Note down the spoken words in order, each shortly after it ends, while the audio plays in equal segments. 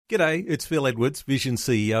G'day, it's Phil Edwards, Vision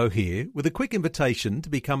CEO here, with a quick invitation to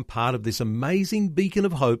become part of this amazing beacon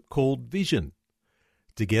of hope called Vision.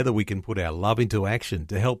 Together we can put our love into action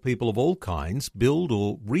to help people of all kinds build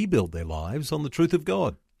or rebuild their lives on the truth of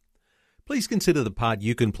God. Please consider the part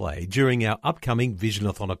you can play during our upcoming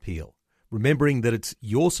Visionathon appeal, remembering that it's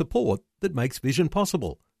your support that makes Vision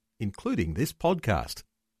possible, including this podcast.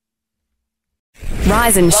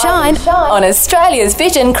 Rise and shine on Australia's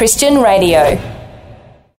Vision Christian Radio.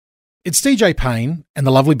 It's DJ Payne and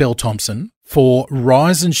the lovely Belle Thompson for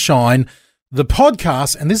Rise and Shine, the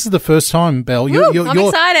podcast. And this is the first time, Belle. I'm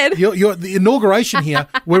excited. You're the inauguration here.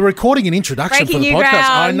 We're recording an introduction for the Breaking new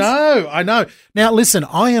podcast. ground. I know. Now, listen,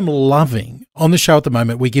 I am loving, on the show at the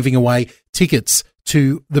moment, we're giving away tickets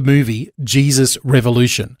to the movie Jesus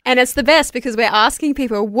Revolution. And it's the best because we're asking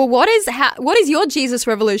people, well, what is your Jesus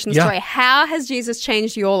Revolution story? How has Jesus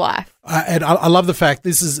changed your life? And I love the fact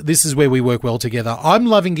this is where we work well together. I'm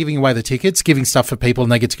loving giving away the tickets, giving stuff for people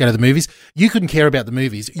and they get to go to the movies. You couldn't care about the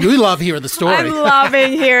movies. You love hearing the story. I'm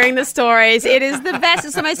loving hearing the stories. It is the best.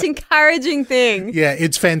 It's the most encouraging thing. Yeah,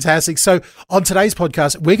 it's fantastic. So on today's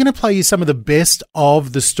podcast, we're going to play you some of the best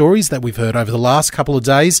of the stories that we've heard over the last couple of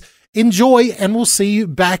days. Enjoy, and we'll see you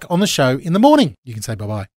back on the show in the morning. You can say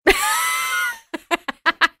bye-bye.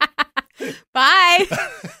 Bye.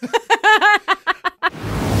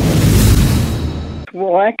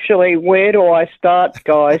 Well, actually, where do I start,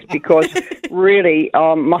 guys? Because really,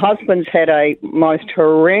 my husband's had a most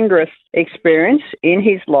horrendous experience in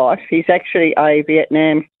his life. He's actually a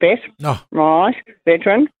Vietnam vet, right,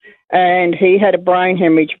 veteran, and he had a brain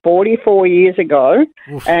hemorrhage 44 years ago.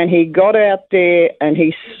 Oof. And he got out there, and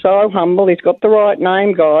he's so humble. He's got the right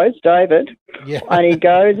name, guys, David. Yeah. And he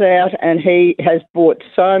goes out, and he has brought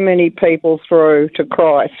so many people through to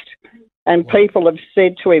Christ. And people have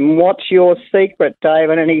said to him, "What's your secret,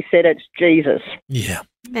 David?" And he said, "It's Jesus." Yeah.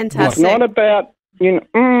 Fantastic. It's not about,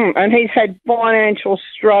 and he's had financial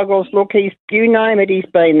struggles. Look, you name it, he's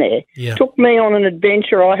been there. Yeah. Took me on an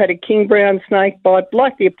adventure. I had a king brown snake bite,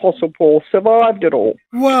 like the Apostle Paul, survived it all.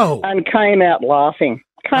 Whoa. And came out laughing.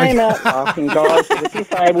 Guys, as a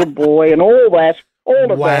disabled boy and all that,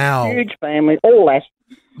 all of Wow. that, huge family, all that.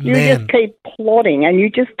 You Man. just keep plodding and you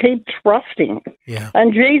just keep trusting. Yeah.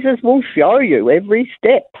 And Jesus will show you every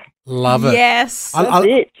step. Love it. Yes. That's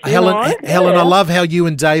it. Helen, Yeah. I love how you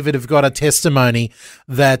and David have got a testimony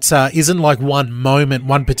that isn't like one moment,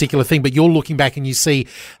 one particular thing, but you're looking back and you see,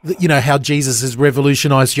 how Jesus has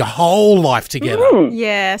revolutionized your whole life together.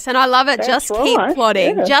 Yes, and I love it. That's Just right. keep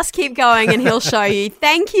plodding. Yeah. Just keep going and he'll show you.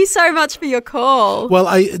 Thank you so much for your call. Well,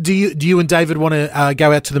 do you and David want to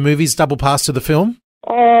go out to the movies, double pass to the film?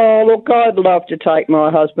 Oh, look, I'd love to take my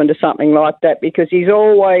husband to something like that because he's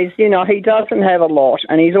always, he doesn't have a lot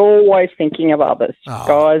and he's always thinking of others,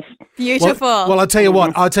 guys. Beautiful. Well, I'll tell you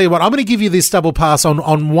what. I'm going to give you this double pass on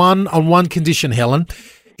one condition, Helen.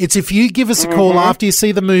 It's if you give us a call after you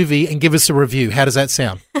see the movie and give us a review. How does that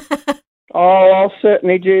sound? Oh, I'll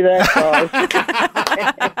certainly do that,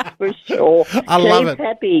 guys. For sure. I love it. Keep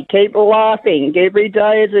happy. Keep laughing. Every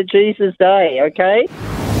day is a Jesus day, okay?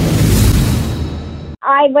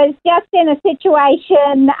 I was just in a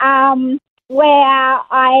situation where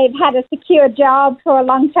I've had a secure job for a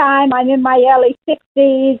long time. I'm in my early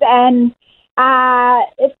 60s, and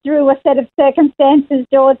through a set of circumstances,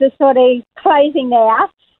 doors are sort of closing there.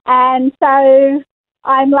 And so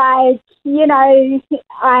I'm like,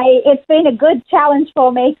 it's been a good challenge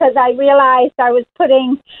for me because I realized I was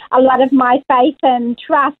putting a lot of my faith and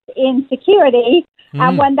trust in security.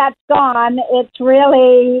 And when that's gone, it's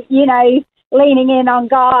really, leaning in on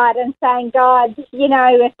God and saying, God,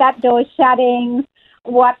 if that door's shutting,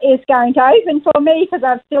 what is going to open for me? Because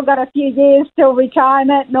I've still got a few years till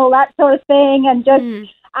retirement and all that sort of thing, and just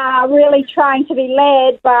really trying to be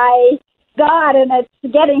led by God. And it's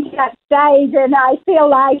getting to that stage, and I feel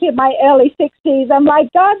like in my early 60s, I'm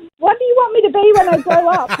like, God, what do you want me to be when I grow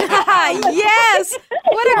up? Yes.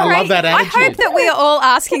 What a I great. love that I attitude. hope that we are all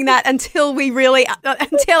asking that until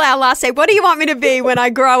our last day. What do you want me to be when I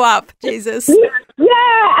grow up, Jesus? Yeah,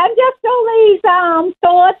 and just all these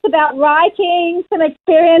thoughts about writing, some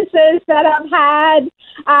experiences that I've had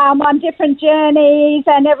on different journeys,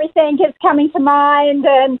 and everything is coming to mind.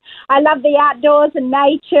 And I love the outdoors and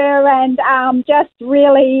nature, and just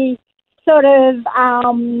really sort of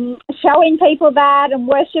showing people that and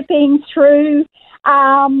worshipping through,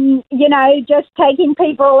 just taking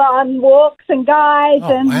people on walks and guides.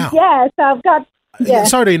 Oh, and wow. yeah, so I've got, yeah.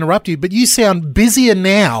 Sorry to interrupt you, but you sound busier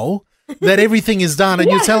now that everything is done,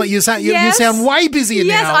 and you sound way busier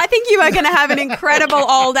Yes, now. I think you are going to have an incredible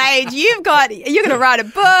old age. You're going to write a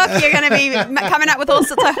book. You're going to be coming up with all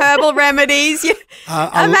sorts of herbal remedies. Amazing.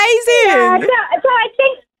 Yeah, so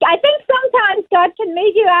I think sometimes God can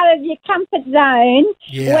move you out of your comfort zone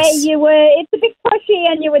where it's a bit pushy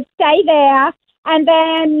and you would stay there. And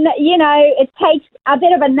then, it takes a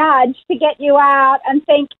bit of a nudge to get you out and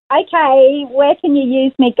think, okay, where can you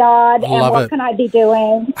use me, God? And what can I be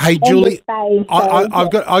doing? Hey, Julie, I've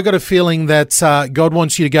got a feeling that God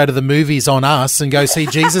wants you to go to the movies on us and go see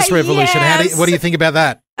Jesus Revolution. Yes. What do you think about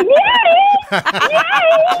that?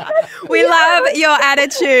 We love your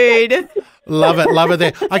attitude. Love it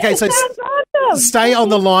there. Okay, so awesome. stay on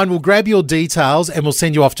the line. We'll grab your details and we'll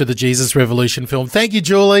send you off to the Jesus Revolution film. Thank you,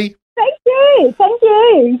 Julie. Thank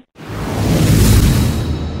you.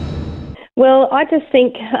 Well, I just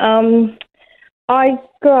think I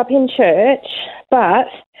grew up in church, but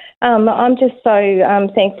I'm just so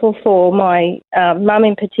thankful for my mum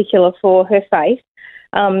in particular for her faith.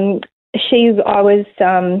 She was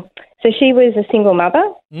a single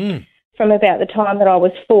mother from about the time that I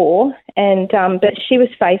was 4, and but she was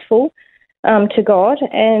faithful to God,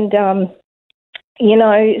 and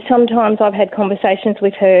sometimes I've had conversations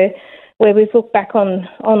with her where we've looked back on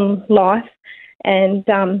life, and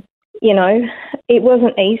it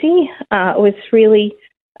wasn't easy. It was really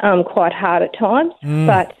quite hard at times,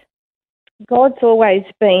 but God's always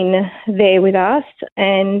been there with us,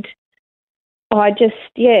 and I just,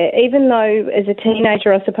 even though as a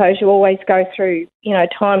teenager, I suppose you always go through,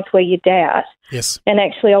 times where you doubt. Yes. And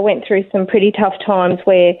actually I went through some pretty tough times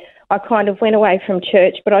where I kind of went away from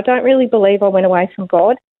church, but I don't really believe I went away from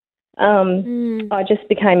God. I just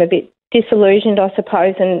became a bit disillusioned, I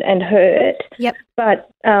suppose, and hurt. Yep. But,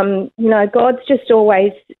 God's just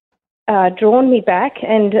always drawn me back,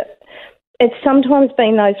 and it's sometimes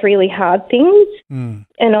been those really hard things.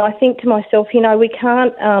 And I think to myself, we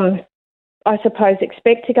can't, I suppose,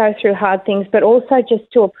 expect to go through hard things, but also just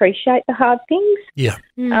to appreciate the hard things. Yeah.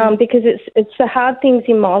 Because it's the hard things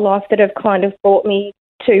in my life that have kind of brought me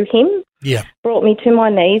to Him. Yeah. Brought me to my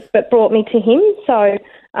knees, but brought me to Him. So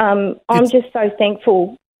I'm just so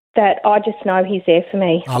thankful that I just know He's there for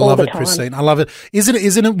me. I love it, Christine. I love it.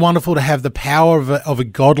 Isn't it wonderful to have the power of a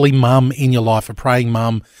godly mum in your life, a praying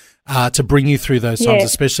mum, to bring you through those times,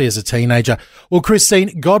 especially as a teenager? Well,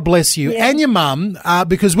 Christine, God bless you and your mum,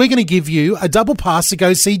 because we're going to give you a double pass to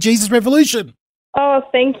go see Jesus Revolution. Oh,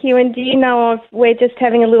 thank you. And do you know we're just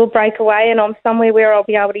having a little breakaway, and I'm somewhere where I'll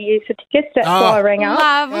be able to use the tickets. That's why I rang up.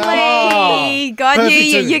 Lovely. God,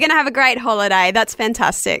 you're going to have a great holiday. That's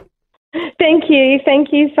fantastic. Thank you.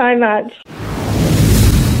 Thank you so much.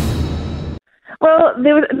 Well,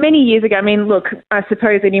 there was many years ago. I mean, look, I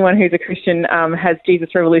suppose anyone who's a Christian has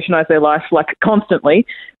Jesus revolutionised their life constantly.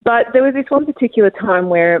 But there was this one particular time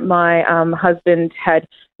where my husband had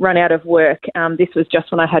run out of work. This was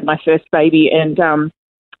just when I had my first baby, and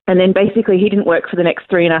then basically he didn't work for the next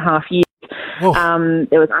 3.5 years.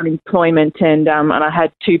 There was unemployment, and I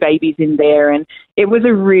had 2 babies in there, and it was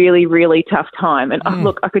a really, really tough time. And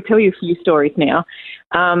look, I could tell you a few stories now,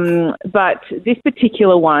 but this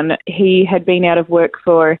particular one, he had been out of work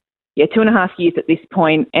for 2.5 years at this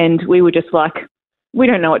point, and we were just like, we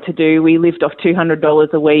don't know what to do. We lived off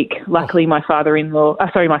 $200 a week. Luckily, my father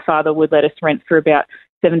would let us rent for about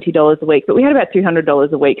 $70 a week, but we had about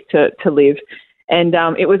 $200 a week to live. And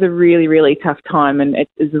it was a really, really tough time, and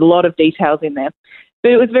there's a lot of details in there.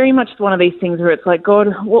 But it was very much one of these things where it's like, God,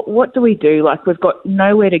 what do we do? Like, we've got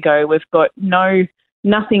nowhere to go. We've got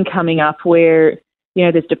nothing coming up where,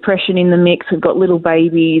 there's depression in the mix. We've got little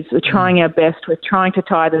babies. We're trying our best. We're trying to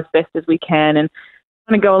tithe as best as we can and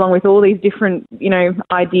trying to go along with all these different,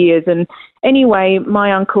 ideas. And anyway,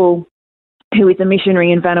 my uncle, who is a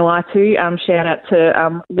missionary in Vanuatu, shout out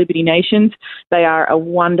to Liberty Nations. They are a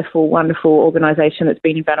wonderful, wonderful organisation that's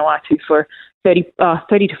been in Vanuatu for 30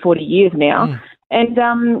 to 40 years now. And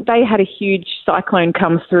they had a huge cyclone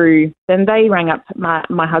come through. Then they rang up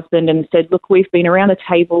my husband and said, look, we've been around the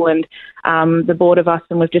table and the board of us,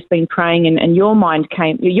 and we've just been praying, and your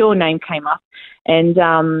name came up. And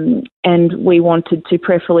we wanted to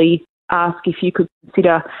prayerfully ask if you could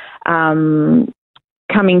consider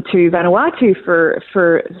coming to Vanuatu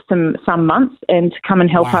for some months and come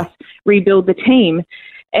and help us rebuild the team.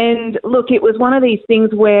 And look, it was one of these things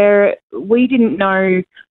where we didn't know.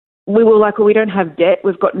 We were like, well, we don't have debt.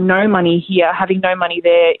 We've got no money here. Having no money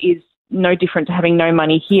there is no different to having no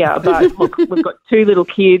money here. But look, we've got 2 little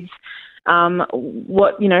kids.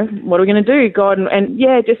 what are we going to do, God? And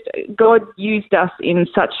just God used us in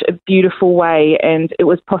such a beautiful way, and it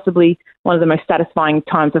was possibly one of the most satisfying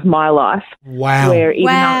times of my life. Wow. Where even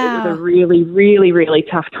though it was a really, really, really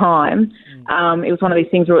tough time, it was one of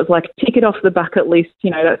these things where it was like, tick it off the bucket list,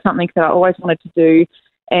 that's something that I always wanted to do.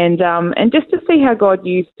 And just to see how God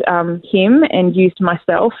used him and used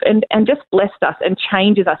myself and just blessed us and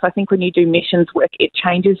changes us. I think when you do missions work, it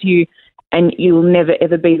changes you, and you'll never,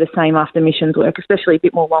 ever be the same after missions work, especially a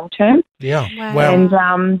bit more long term. Yeah. Wow.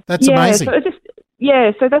 And that's amazing.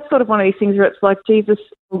 So that's sort of one of these things where it's like, Jesus,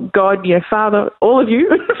 God, Father, all of you.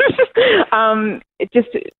 It's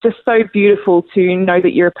just so beautiful to know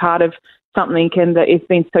that you're a part of something and that it's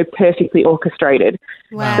been so perfectly orchestrated.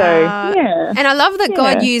 Wow. So, yeah. And I love that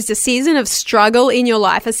God used a season of struggle in your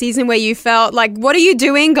life, a season where you felt like, what are you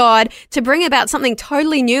doing, God, to bring about something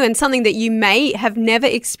totally new and something that you may have never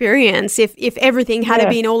experienced if everything had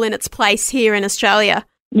been all in its place here in Australia.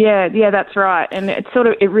 Yeah, that's right. And it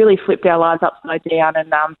really flipped our lives upside down,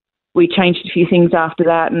 and we changed a few things after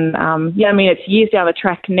that. And it's years down the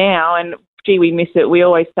track now, and gee, we miss it. We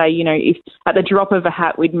always say, if at the drop of a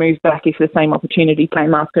hat we'd move back if the same opportunity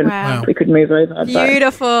came up and we could move over.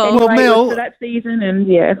 Beautiful. Anyway, well, Mel, for that season,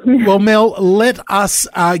 and well, Mel, let us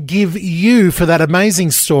give you, for that amazing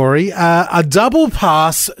story, a double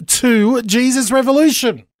pass to Jesus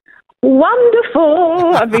Revolution.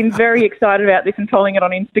 Wonderful. I've been very excited about this and following it on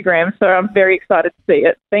Instagram, so I'm very excited to see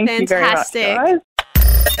it. Thank you very much, guys.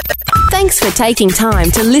 Thanks for taking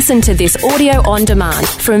time to listen to this audio on demand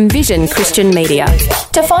from Vision Christian Media.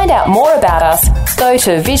 To find out more about us, go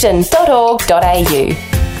to vision.org.au.